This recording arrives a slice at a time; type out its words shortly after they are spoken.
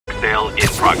sale in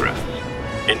progress.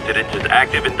 Incident is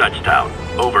active in Dutchtown.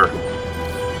 Over.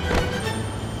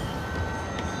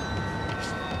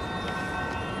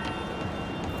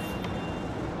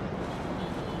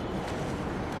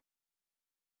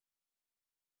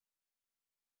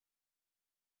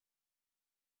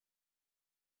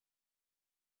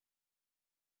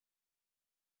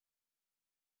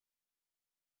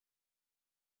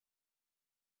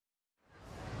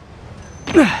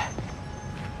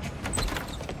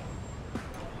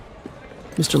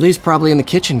 Mr. Lee's probably in the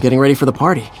kitchen getting ready for the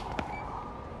party.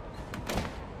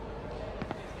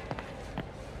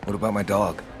 What about my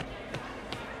dog?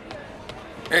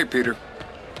 Hey, Peter.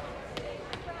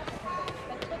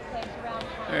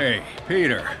 Hey,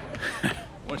 Peter.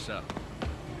 What's up?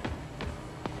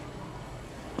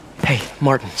 Hey,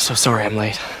 Martin, so sorry I'm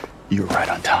late. You were right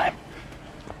on time.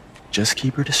 Just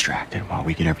keep her distracted while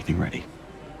we get everything ready.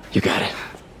 You got it.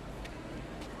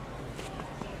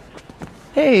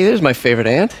 Hey, there's my favorite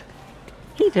aunt.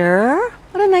 Peter,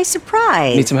 what a nice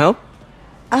surprise. Need some help?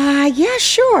 Yeah,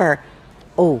 sure.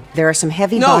 Oh, there are some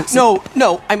heavy boxes.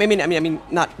 No. I mean,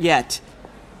 not yet.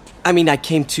 I mean, I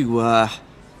came to, I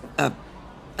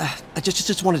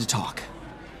just wanted to talk.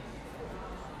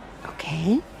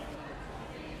 Okay.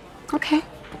 Okay.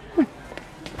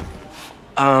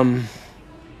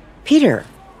 Peter,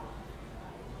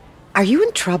 are you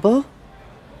in trouble?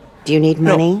 Do you need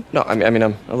money? No, I mean,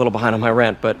 I'm a little behind on my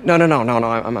rent, but no,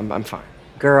 I'm fine.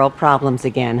 Girl problems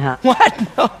again, huh?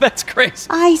 What? No, that's crazy.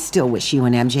 I still wish you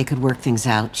and MJ could work things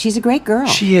out. She's a great girl.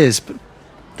 She is, but...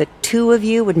 The two of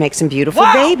you would make some beautiful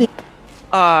babies.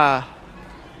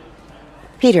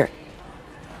 Peter.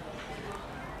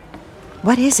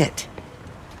 What is it?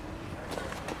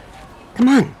 Come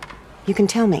on. You can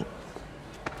tell me.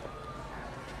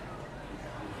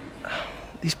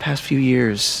 These past few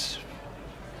years,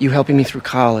 you helping me through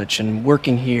college and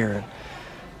working here, and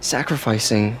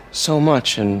sacrificing so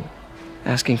much and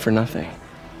asking for nothing.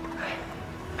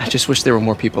 I just wish there were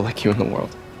more people like you in the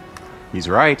world. He's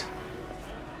right.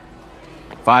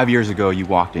 5 years ago, you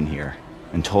walked in here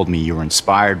and told me you were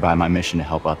inspired by my mission to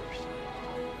help others.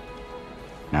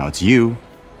 Now it's you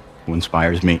who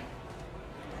inspires me.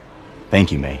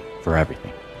 Thank you, May, for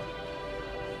everything.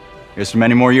 Here's to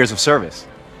many more years of service.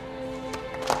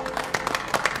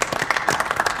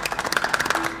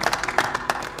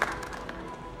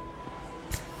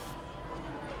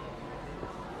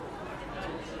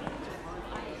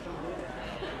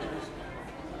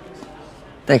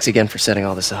 Thanks again for setting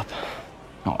all this up.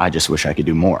 Oh, I just wish I could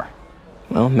do more.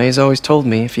 Well, May's always told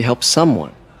me if you help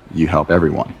someone, You help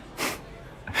everyone.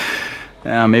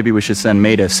 Maybe we should send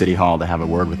May to City Hall to have a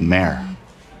word with the mayor.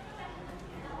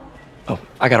 Oh,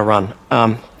 I gotta run.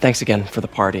 Thanks again for the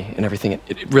party and everything.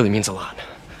 It really means a lot.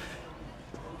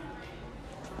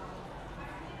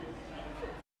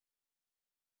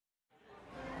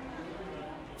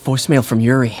 Voicemail from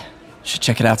Yuri. Should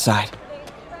check it outside.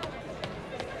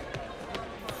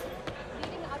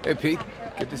 Hey, Pete.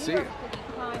 Good to see you.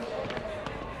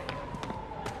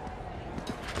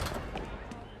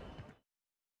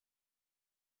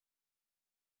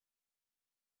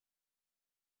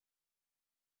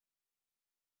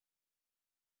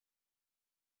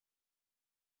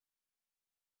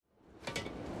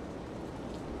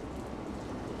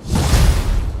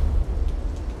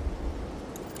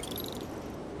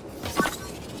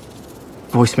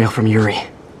 Voicemail from Yuri.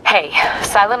 Hey,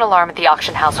 silent alarm at the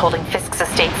auction house holding Fisk's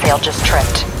estate sale just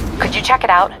tripped. Could you check it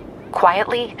out?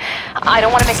 Quietly? I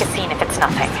don't want to make a scene if it's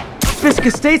nothing. Fisk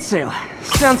estate sale.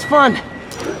 Sounds fun.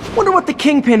 Wonder what the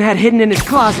Kingpin had hidden in his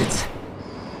closets.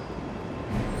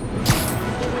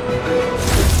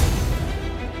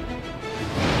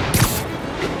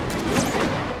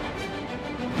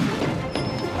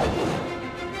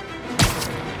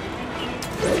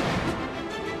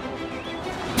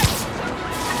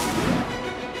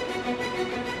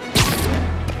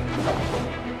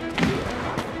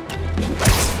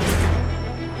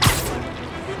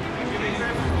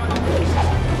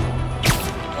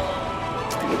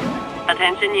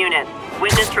 Attention unit.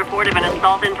 Witness report of an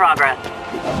assault in progress.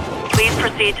 Please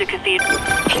proceed to Cathedral.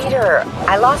 Peter,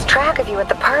 I lost track of you at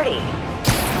the party.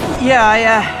 Yeah, I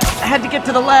had to get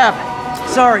to the lab.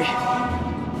 Sorry.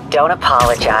 Don't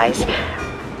apologize.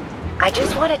 I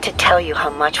just wanted to tell you how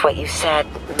much what you said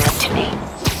meant to me.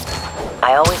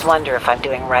 I always wonder if I'm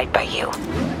doing right by you.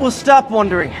 Well, stop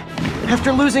wondering.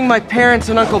 After losing my parents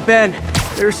and Uncle Ben,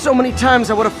 there are so many times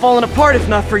I would have fallen apart if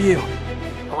not for you.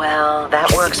 Well,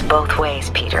 that works both ways,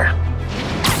 Peter.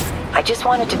 I just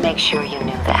wanted to make sure you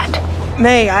knew that.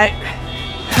 May, I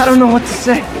don't know what to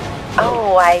say.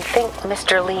 Oh, I think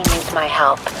Mr. Lee needs my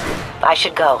help. I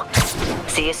should go.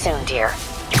 See you soon, dear.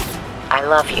 I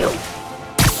love you.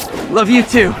 Love you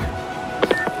too.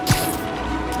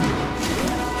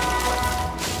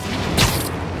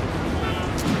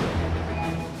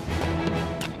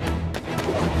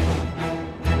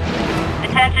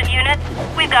 Attention units,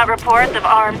 we've got reports of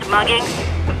armed mugging.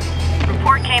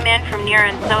 Report came in from near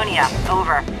Ansonia.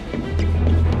 Over.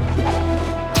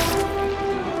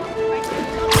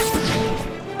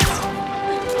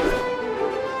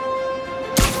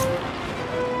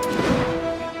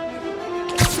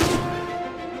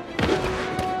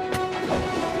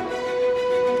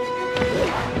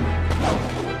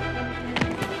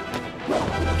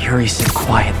 Yuri, sit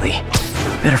quietly.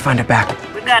 Better find a back.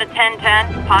 We've got a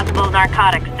 10-10, possible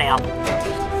narcotics sale.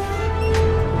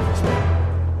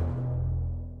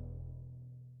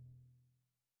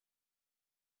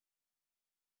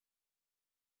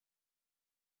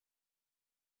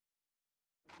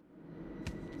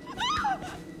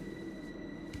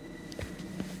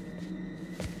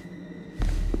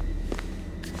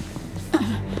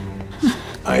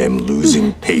 I am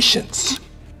losing patience.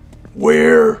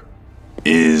 Where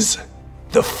is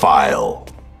the file?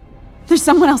 There's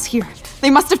someone else here. They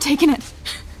must have taken it.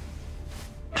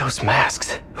 Those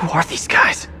masks. Who are these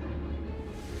guys?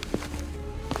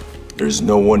 There's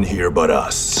no one here but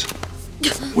us.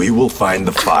 We will find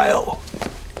the file,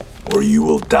 or you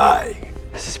will die.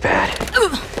 This is bad.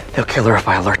 They'll kill her if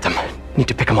I alert them. Need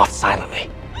to pick them off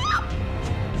silently.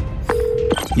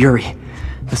 Yuri,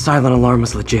 the silent alarm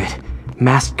was legit.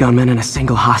 Masked gunmen and a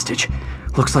single hostage.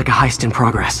 Looks like a heist in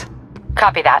progress.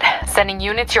 Copy that. Sending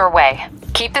units your way.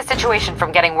 Keep the situation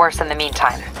from getting worse in the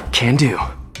meantime. Can do.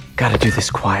 Gotta do this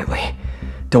quietly.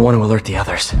 Don't want to alert the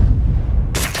others.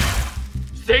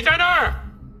 谁在那儿？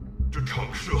这城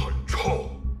市很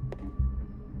臭。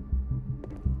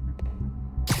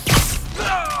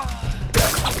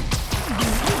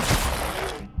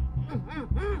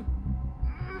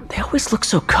 They always look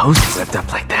so cozy zipped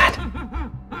up like that.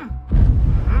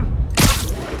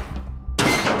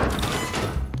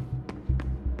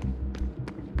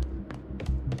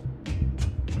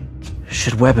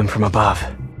 Should web him from above.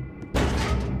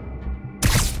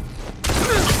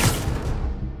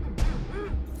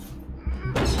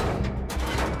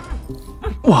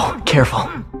 Whoa, careful.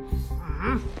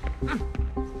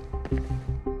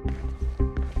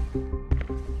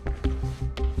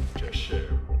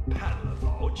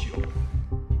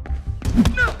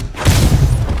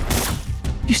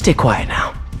 You stay quiet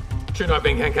now. 去那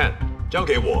边看看，交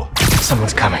给我。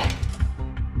 Someone's coming.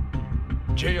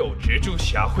 只有蜘蛛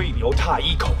侠会留他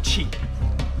一口气。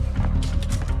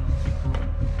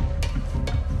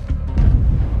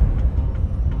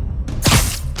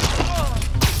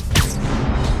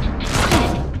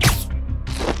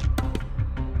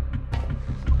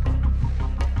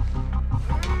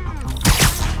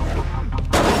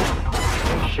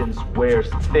Patience wears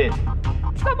thin.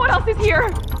 Someone else is here.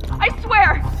 I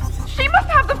swear. She must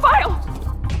have the file.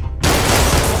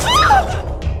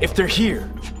 If they're here,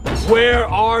 where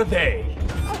are they?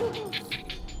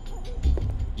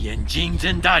 眼睛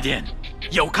睁大点，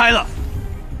有开了。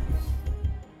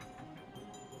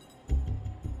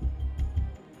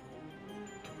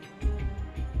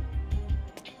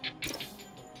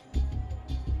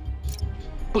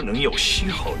不能有丝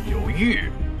毫犹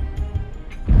豫。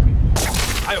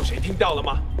还有谁听到了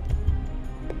吗？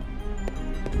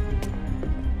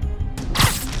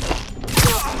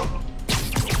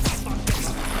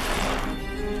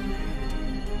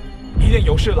一定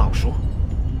有事老叔。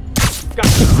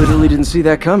 Literally didn't see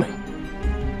that coming.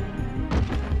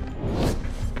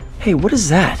 Hey, what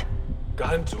is that?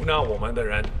 敢阻挠我们的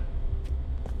人。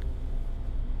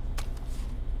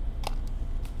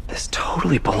 This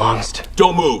totally belongs to...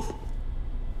 Don't move.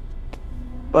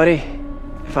 Buddy,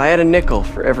 if I had a nickel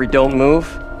for every don't move...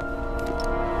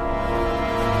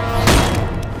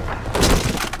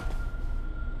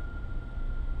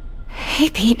 Hey,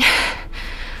 Pete.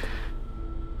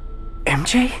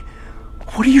 MJ?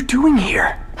 What are you doing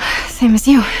here? Same as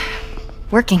you.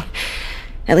 Working.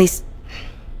 At least,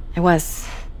 I was.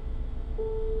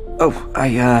 Oh,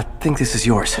 I think this is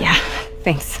yours. Yeah,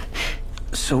 thanks.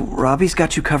 So, Robbie's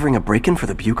got you covering a break-in for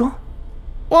the Bugle?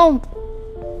 Well,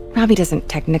 Robbie doesn't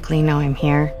technically know I'm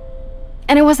here.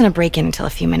 And it wasn't a break-in until a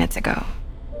few minutes ago.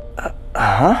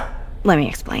 Uh-huh? Let me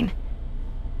explain.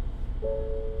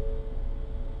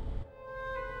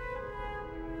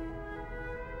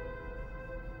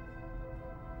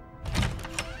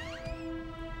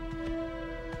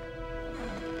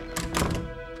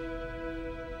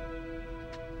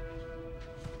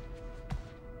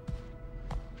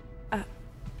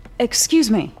 Excuse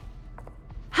me.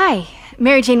 Hi,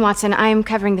 Mary Jane Watson. I'm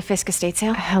covering the Fisk estate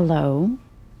sale. Hello.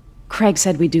 Craig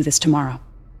said we'd do this tomorrow.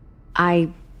 I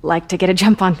like to get a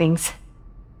jump on things.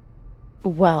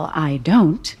 Well, I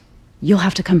don't. You'll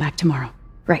have to come back tomorrow.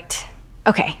 Right.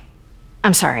 Okay.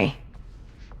 I'm sorry.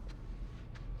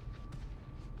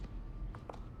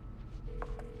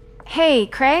 Hey,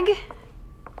 Craig?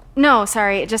 No,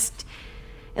 sorry, it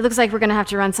looks like we're gonna have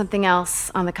to run something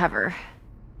else on the cover.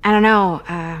 I don't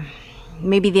know,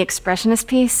 maybe the expressionist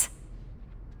piece?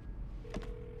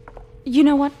 You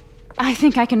know what? I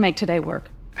think I can make today work.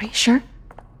 Are you sure?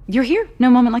 You're here.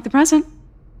 No moment like the present.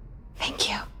 Thank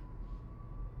you.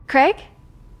 Craig?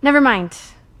 Never mind.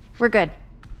 We're good.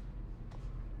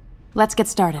 Let's get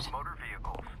started.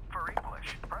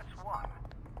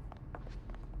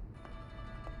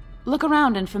 Look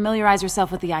around and familiarize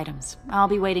yourself with the items. I'll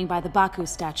be waiting by the Baku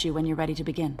statue when you're ready to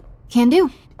begin. Can do.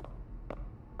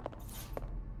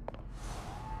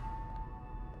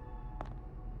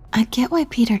 I get why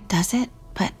Peter does it,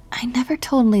 but I never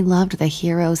totally loved the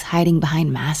heroes hiding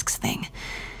behind masks thing.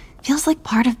 Feels like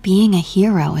part of being a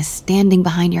hero is standing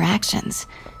behind your actions.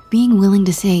 Being willing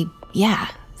to say, yeah,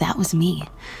 that was me.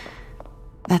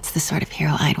 That's the sort of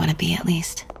hero I'd want to be, at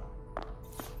least.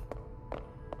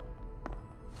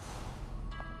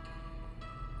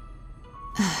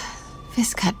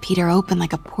 Fisk cut Peter open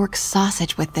like a pork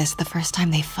sausage with this the first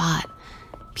time they fought.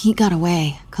 Pete got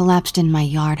away, collapsed in my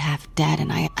yard half dead,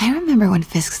 and I remember when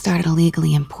Fisk started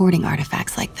illegally importing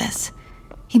artifacts like this.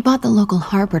 He bought the local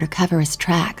harbor to cover his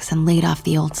tracks and laid off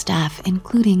the old staff,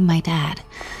 including my dad.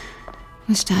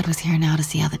 Wish Dad was here now to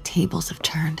see how the tables have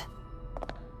turned.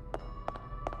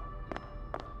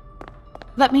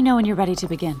 Let me know when you're ready to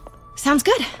begin. Sounds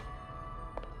good.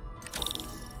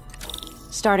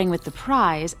 Starting with the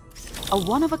prize, a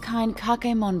one-of-a-kind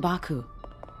Kakemon Baku.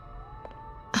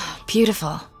 Oh,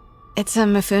 beautiful. It's a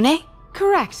Mifune?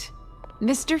 Correct.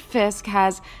 Mr. Fisk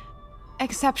has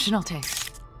exceptional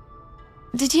taste.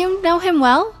 Did you know him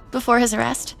well before his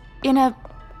arrest? In a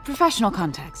professional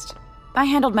context. I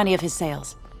handled many of his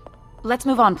sales. Let's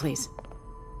move on, please.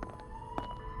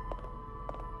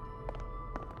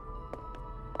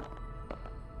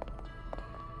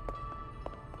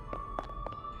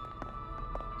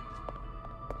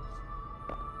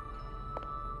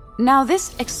 Now,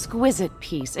 this exquisite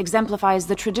piece exemplifies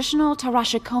the traditional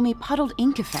Tarashikomi puddled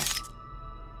ink effect.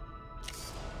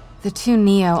 The two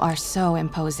Neo are so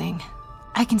imposing.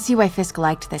 I can see why Fisk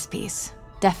liked this piece.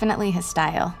 Definitely his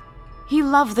style. He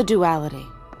loved the duality.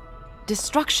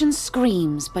 Destruction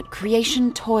screams, but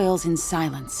creation toils in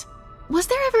silence. Was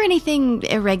there ever anything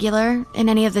irregular in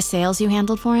any of the sales you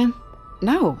handled for him?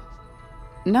 No.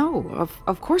 No,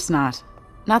 of course not.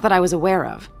 Not that I was aware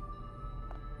of.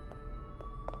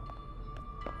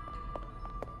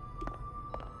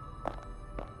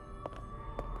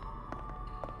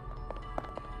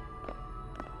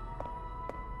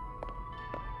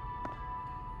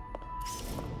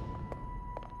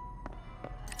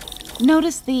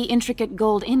 Notice the intricate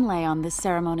gold inlay on this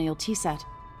ceremonial tea set.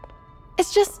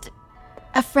 It's just...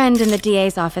 a friend in the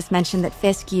DA's office mentioned that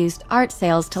Fisk used art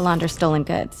sales to launder stolen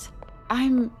goods.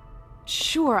 I'm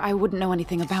sure I wouldn't know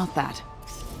anything about that.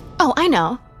 Oh, I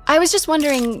know. I was just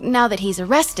wondering, now that he's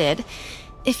arrested,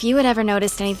 if you had ever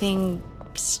noticed anything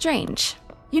strange.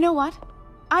 You know what?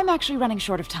 I'm actually running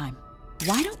short of time.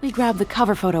 Why don't we grab the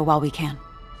cover photo while we can?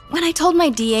 When I told my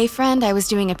DA friend I was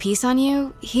doing a piece on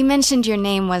you, he mentioned your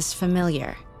name was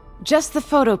familiar. Just the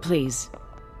photo, please.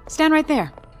 Stand right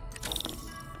there.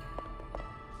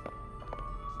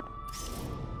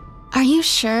 Are you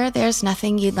sure there's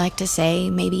nothing you'd like to say,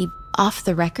 maybe off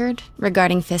the record,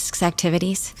 regarding Fisk's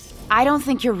activities? I don't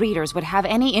think your readers would have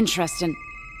any interest in...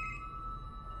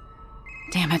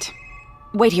 Damn it.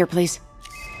 Wait here, please.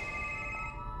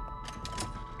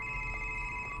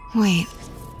 Wait.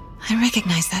 I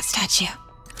recognize that statue.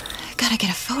 Gotta get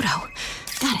a photo.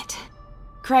 Got it.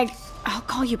 Craig, I'll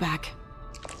call you back.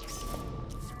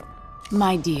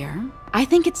 My dear, I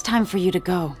think it's time for you to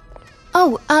go.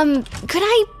 Oh, could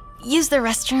I use the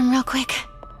restroom real quick?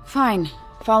 Fine.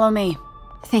 Follow me.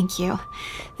 Thank you.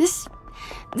 This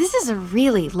is a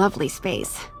really lovely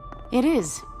space. It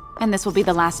is. And this will be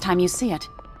the last time you see it.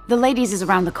 The ladies is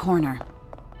around the corner.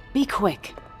 Be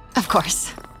quick. Of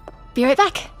course. Be right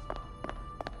back.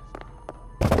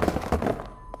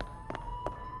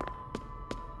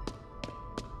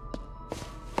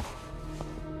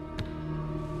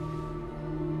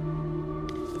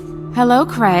 Hello,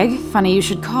 Craig. Funny you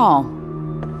should call.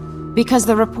 Because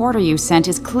the reporter you sent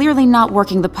is clearly not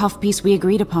working the puff piece we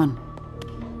agreed upon.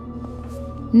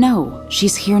 No,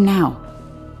 she's here now.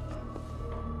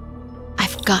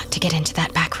 I've got to get into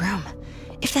that back room.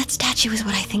 If that statue is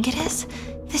what I think it is,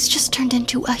 this just turned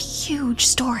into a huge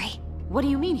story. What do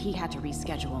you mean he had to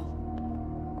reschedule?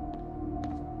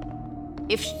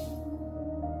 If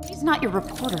she's not your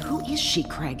reporter, who is she,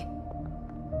 Craig?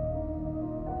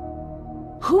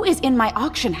 Who is in my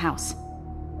auction house?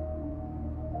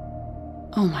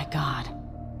 Oh my god.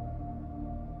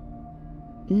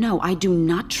 No, I do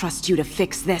not trust you to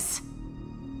fix this.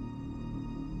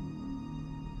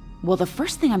 Well, the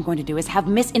first thing I'm going to do is have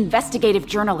Miss Investigative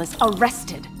Journalist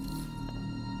arrested.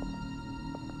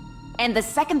 And the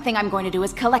second thing I'm going to do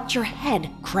is collect your head,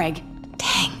 Craig.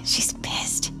 Dang, she's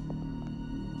pissed.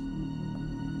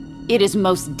 It is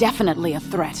most definitely a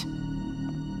threat.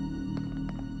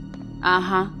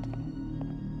 Uh-huh.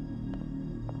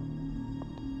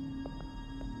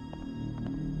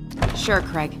 Sure,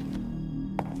 Craig.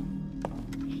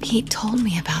 Pete told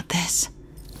me about this.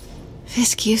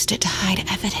 Fisk used it to hide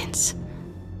evidence.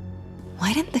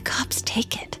 Why didn't the cops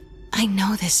take it? I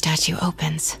know this statue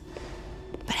opens.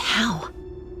 But how?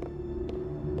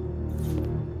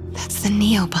 That's the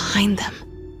Neo behind them.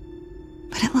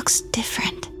 But it looks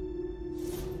different.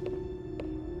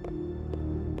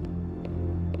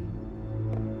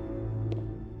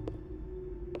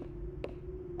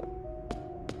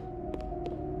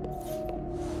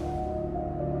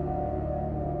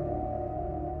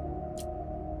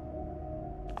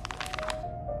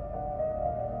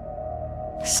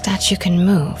 Statue can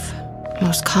move.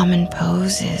 Most common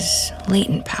pose is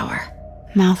latent power.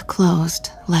 Mouth closed,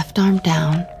 left arm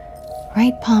down,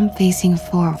 right palm facing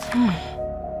forward.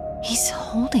 He's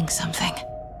holding something.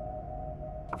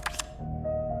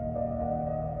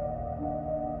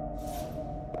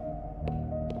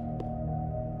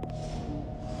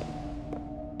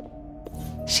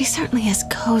 She certainly is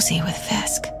cozy with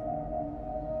Fisk.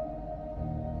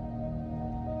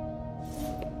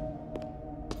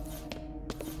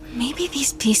 Maybe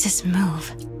these pieces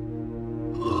move.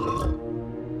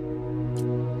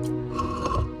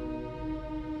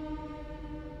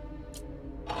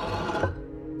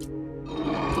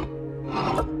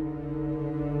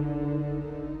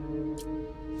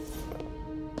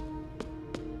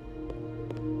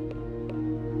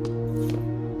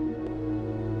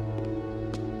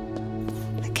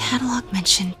 The catalog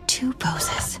mentioned 2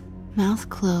 poses. Mouth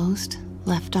closed,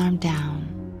 left arm down,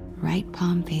 right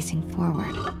palm facing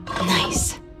forward.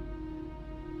 Nice.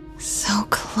 So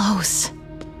close.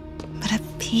 But a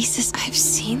pieces, I've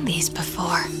seen these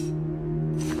before.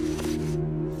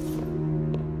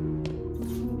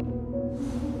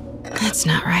 That's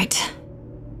not right.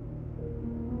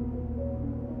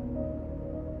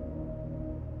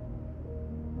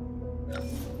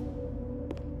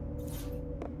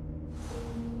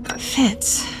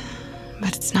 Fits,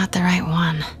 but it's not the right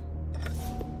one.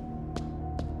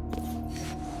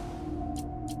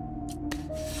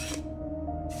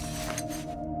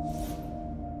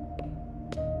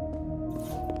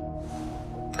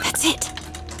 That's it.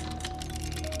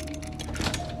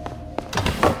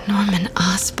 Norman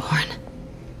Osborn.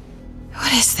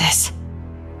 What is this?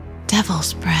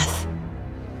 Devil's breath.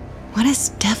 What is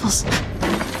devil's...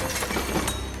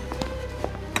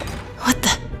 What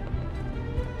the...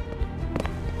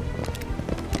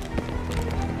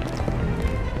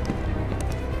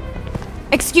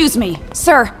 Excuse me,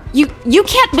 sir. You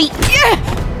can't be...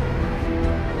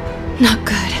 Not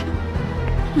good.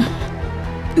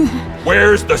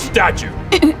 Where's the statue?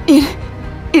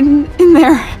 In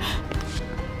there.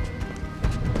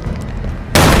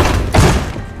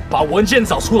 把文件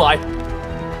找出来。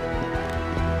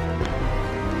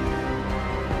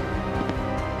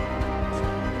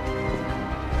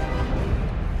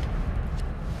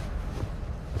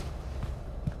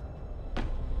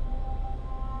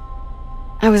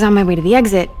I was on my way to the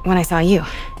exit when I saw you.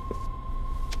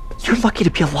 You're lucky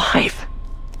to be alive.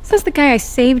 Says the guy I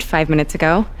saved 5 minutes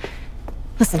ago.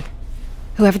 Listen,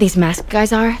 whoever these masked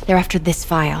guys are, they're after this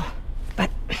file.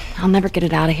 But I'll never get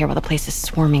it out of here while the place is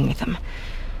swarming with them.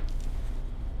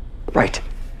 Right.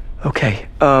 Okay,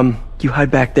 you hide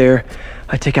back there.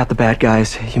 I take out the bad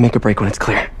guys. You make a break when it's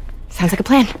clear. Sounds like a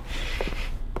plan.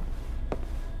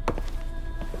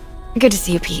 Good to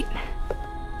see you, Pete.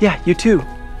 Yeah, you too.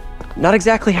 Not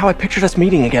exactly how I pictured us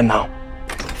meeting again, though.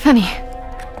 Funny.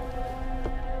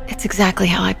 It's exactly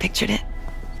how I pictured it.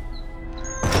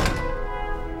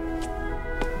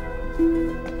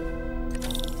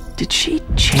 Did she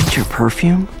change her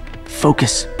perfume?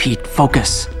 Focus, Pete,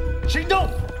 focus. 行动！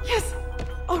 Yes.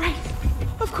 All right.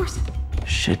 Of course.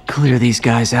 Should clear these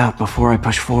guys out before I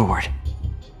push forward.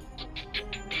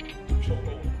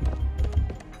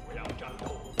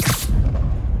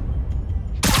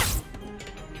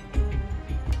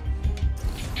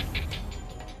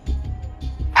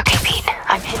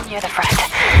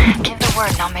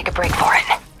 make a break for it.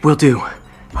 Will do.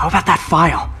 How about that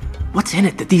file? What's in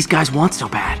it that these guys want so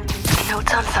bad?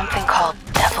 Notes on something called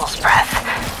Devil's Breath.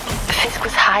 Fisk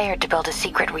was hired to build a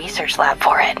secret research lab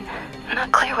for it.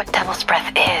 Not clear what Devil's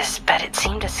Breath is, but it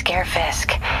seemed to scare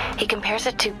Fisk. He compares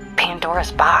it to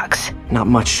Pandora's box. Not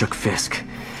much shook Fisk.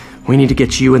 We need to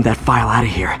get you and that file out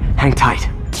of here. Hang tight.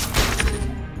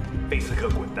 贝斯克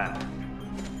滚蛋！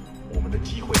我们的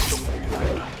机会终于来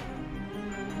了。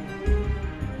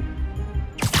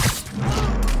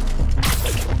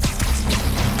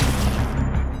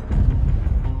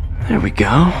 There we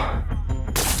go.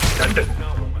 等等，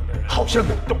好像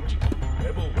有动静。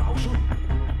别不饶恕。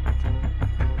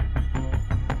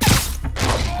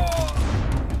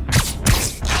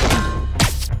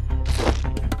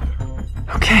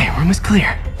 Okay, room is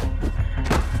clear.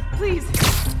 Please,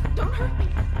 don't hurt me.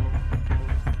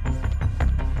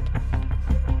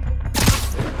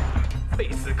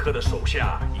 贝斯科的手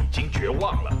下已经绝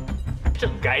望了，正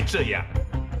该这样。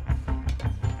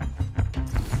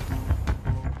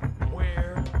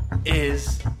Where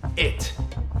is it?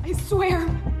 I swear,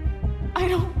 I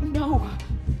don't know.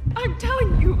 I'm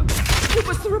telling you, it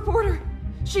was the reporter.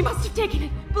 She must have taken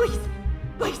it. Please,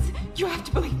 please, you have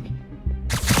to believe me.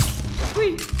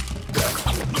 Please,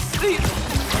 please,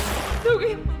 don't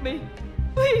kill me.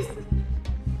 Please.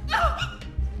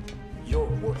 You're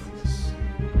worthless.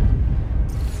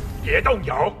 别动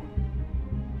摇。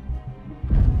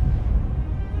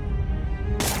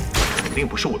肯定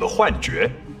不是我的幻觉。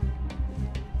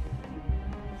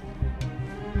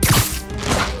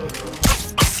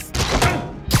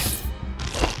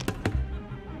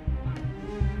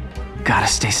 Gotta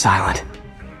stay silent.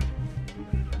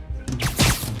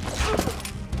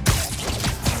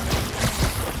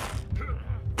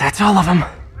 That's all of them.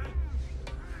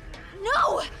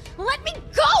 No! Let me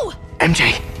go!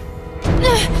 MJ.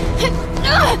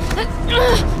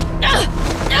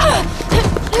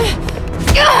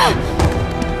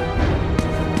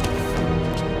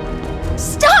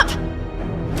 Stop!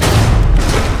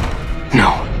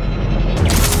 No.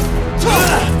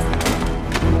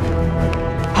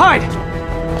 Hide!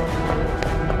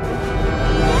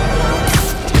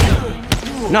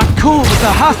 Not cool with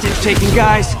the hostage-taking,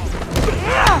 guys.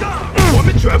 我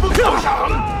们全部跳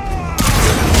场。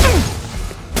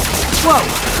 Whoa!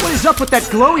 What is up with that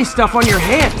glowy stuff on your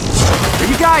hands? Are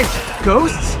you guys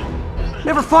ghosts?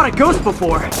 Never fought a ghost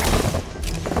before.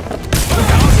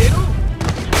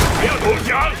 不要投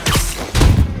降！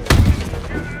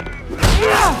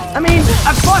 I mean,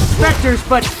 I've fought specters,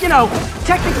 but, you know,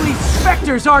 technically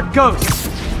specters aren't ghosts.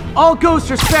 All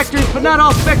ghosts are specters, but not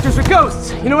all specters are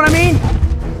ghosts. You know what I mean?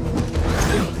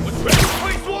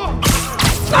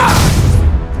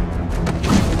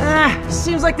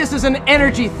 Seems like this is an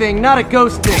energy thing, not a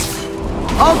ghost thing.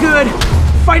 All good.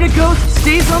 Fight a ghost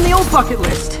stays on the old bucket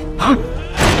list. Huh?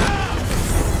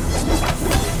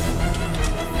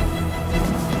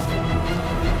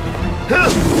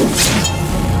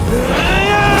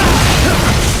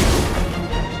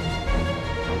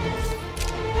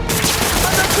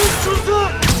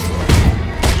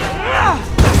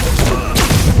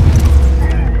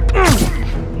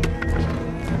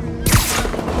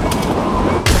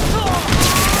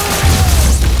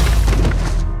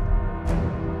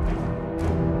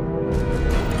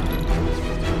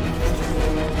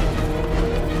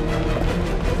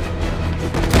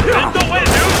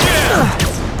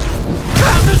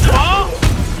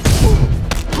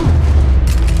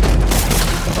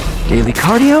 Daily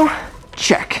cardio?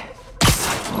 Check.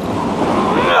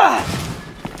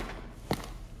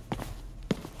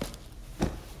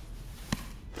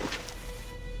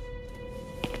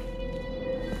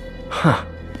 Huh.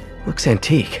 Looks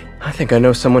antique. I think I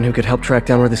know someone who could help track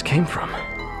down where this came from.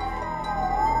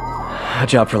 A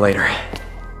job for later.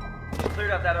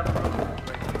 Cleared out that other room.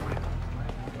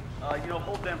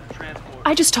 Hold them for transport.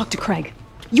 I just talked to Craig.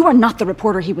 You are not the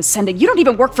reporter he was sending. You don't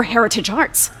even work for Heritage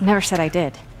Arts. Never said I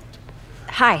did.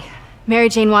 Hi, Mary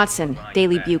Jane Watson,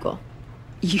 Daily Bugle.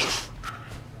 You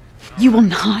will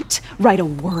not write a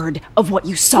word of what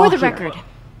you saw For the here. record,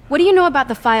 what do you know about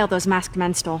the file those masked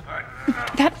men stole?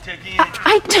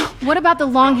 I don't... What about the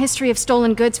long history of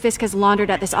stolen goods Fisk has laundered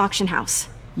at this auction house?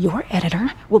 Your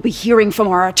editor will be hearing from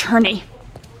our attorney.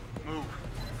 Move.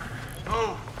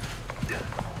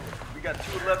 We got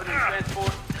 211 in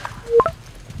transport.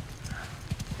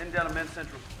 Heading down to Men's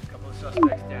Central. A couple of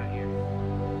suspects down here.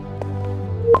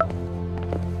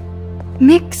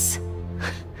 Mix?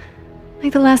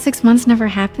 Like the last 6 months never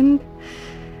happened?